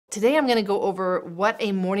Today I'm going to go over what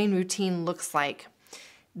a morning routine looks like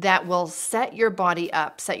that will set your body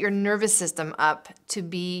up, set your nervous system up to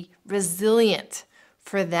be resilient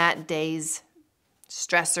for that day's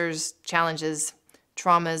stressors, challenges,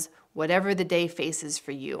 traumas, whatever the day faces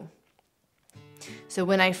for you. So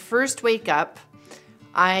when I first wake up,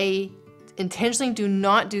 I intentionally do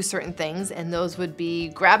not do certain things, and those would be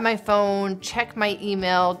grab my phone, check my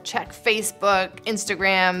email, check Facebook,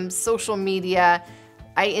 Instagram, social media.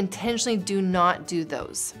 I intentionally do not do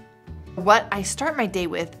those. What I start my day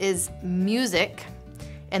with is music,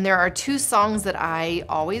 and there are 2 songs that I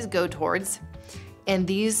always go towards. And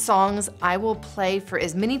these songs I will play for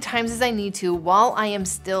as many times as I need to while I am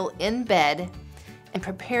still in bed and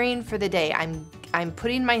preparing for the day. I'm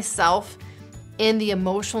putting myself in the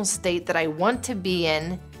emotional state that I want to be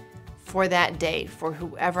in for that day, for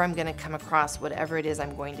whoever I'm gonna come across, whatever it is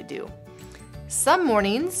I'm going to do. Some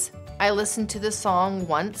mornings, I listen to the song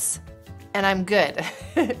once and I'm good.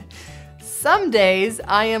 Some days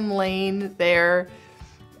I am laying there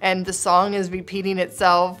and the song is repeating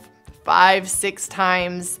itself 5, 6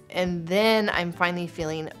 times, and then I'm finally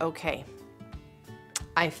feeling okay.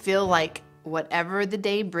 I feel like whatever the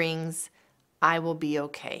day brings, I will be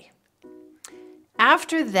okay.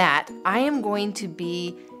 After that, I am going to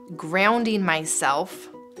be grounding myself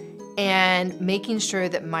and making sure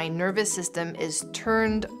that my nervous system is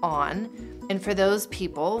turned on. And for those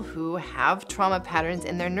people who have trauma patterns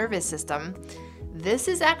in their nervous system, this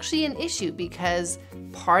is actually an issue because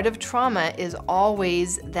part of trauma is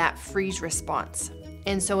always that freeze response.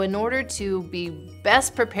 And so in order to be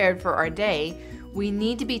best prepared for our day, we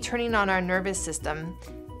need to be turning on our nervous system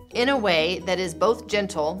in a way that is both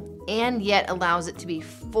gentle and yet allows it to be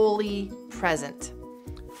fully present,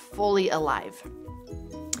 fully alive.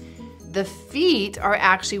 The feet are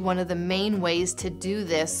actually one of the main ways to do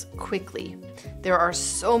this quickly. There are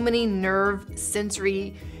so many nerve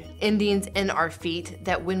sensory endings in our feet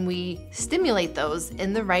that when we stimulate those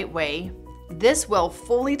in the right way, this will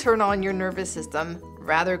fully turn on your nervous system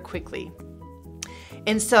rather quickly.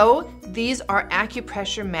 And so these are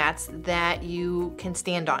acupressure mats that you can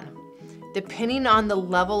stand on. Depending on the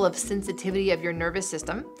level of sensitivity of your nervous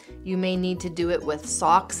system, you may need to do it with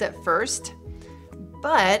socks at first.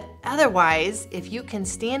 But otherwise, if you can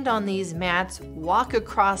stand on these mats, walk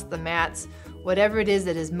across the mats, whatever it is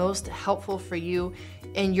that is most helpful for you,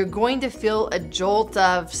 and you're going to feel a jolt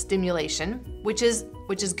of stimulation, which is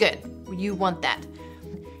good. You want that.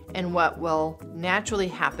 And what will naturally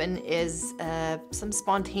happen is some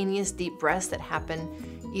spontaneous deep breaths that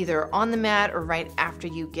happen either on the mat or right after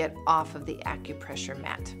you get off of the acupressure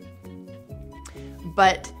mat.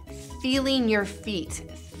 But feeling your feet,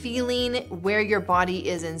 feeling where your body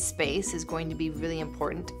is in space is going to be really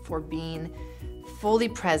important for being fully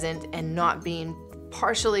present and not being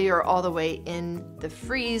partially or all the way in the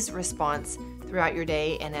freeze response throughout your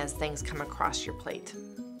day and as things come across your plate.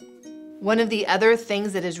 One of the other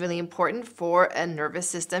things that is really important for a nervous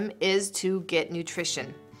system is to get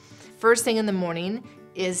nutrition. First thing in the morning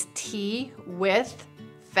is tea with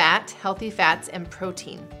fat, healthy fats, and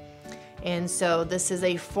protein. And so this is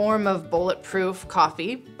a form of bulletproof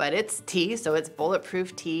coffee, but it's tea, so it's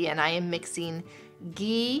bulletproof tea, and I am mixing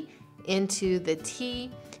ghee into the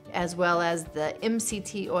tea as well as the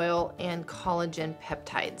MCT oil and collagen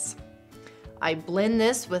peptides. I blend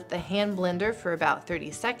this with the hand blender for about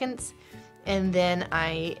 30 seconds, and then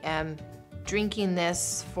I am drinking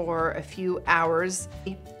this for a few hours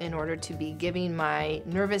in order to be giving my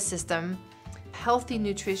nervous system healthy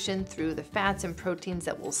nutrition through the fats and proteins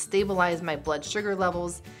that will stabilize my blood sugar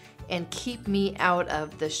levels and keep me out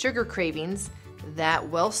of the sugar cravings that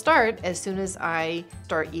will start as soon as I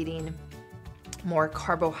start eating more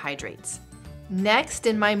carbohydrates. Next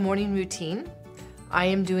in my morning routine, I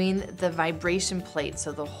am doing the vibration plate,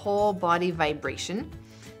 so the whole body vibration.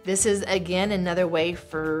 This is again another way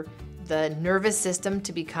for the nervous system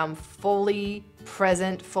to become fully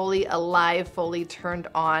present, fully alive, fully turned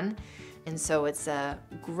on. And so it's a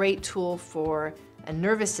great tool for a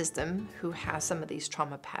nervous system who has some of these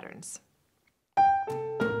trauma patterns.